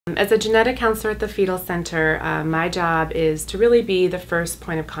As a genetic counselor at the Fetal Center, my job is to really be the first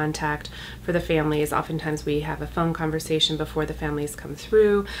point of contact for the families. Oftentimes we have a phone conversation before the families come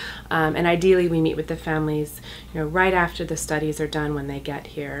through, and ideally we meet with the families right after the studies are done when they get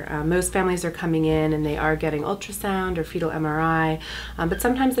here. Most families are coming in and they are getting ultrasound or fetal MRI, but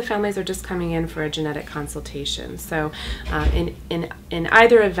sometimes the families are just coming in for a genetic consultation. So in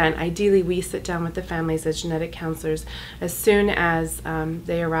either event, ideally we sit down with the families as genetic counselors as soon as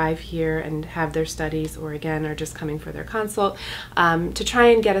they arrive here and have their studies, or again are just coming for their consult, to try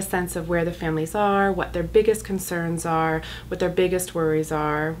and get a sense of where the families are, what their biggest concerns are, what their biggest worries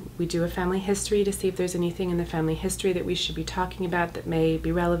are. We do a family history to see if there's anything in the family history that we should be talking about that may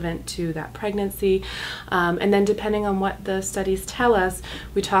be relevant to that pregnancy, and then depending on what the studies tell us,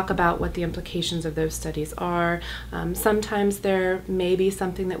 we talk about what the implications of those studies are. Sometimes there may be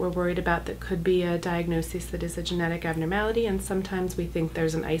something that we're worried about that could be a diagnosis that is a genetic abnormality, and sometimes we think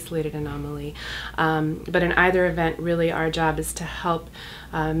there's an isolated anomaly. But in either event, really our job is to help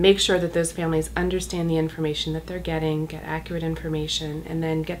make sure that those families understand the information that they're getting, get accurate information, and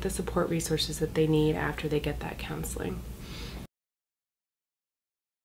then get the support resources that they need after they get that counseling.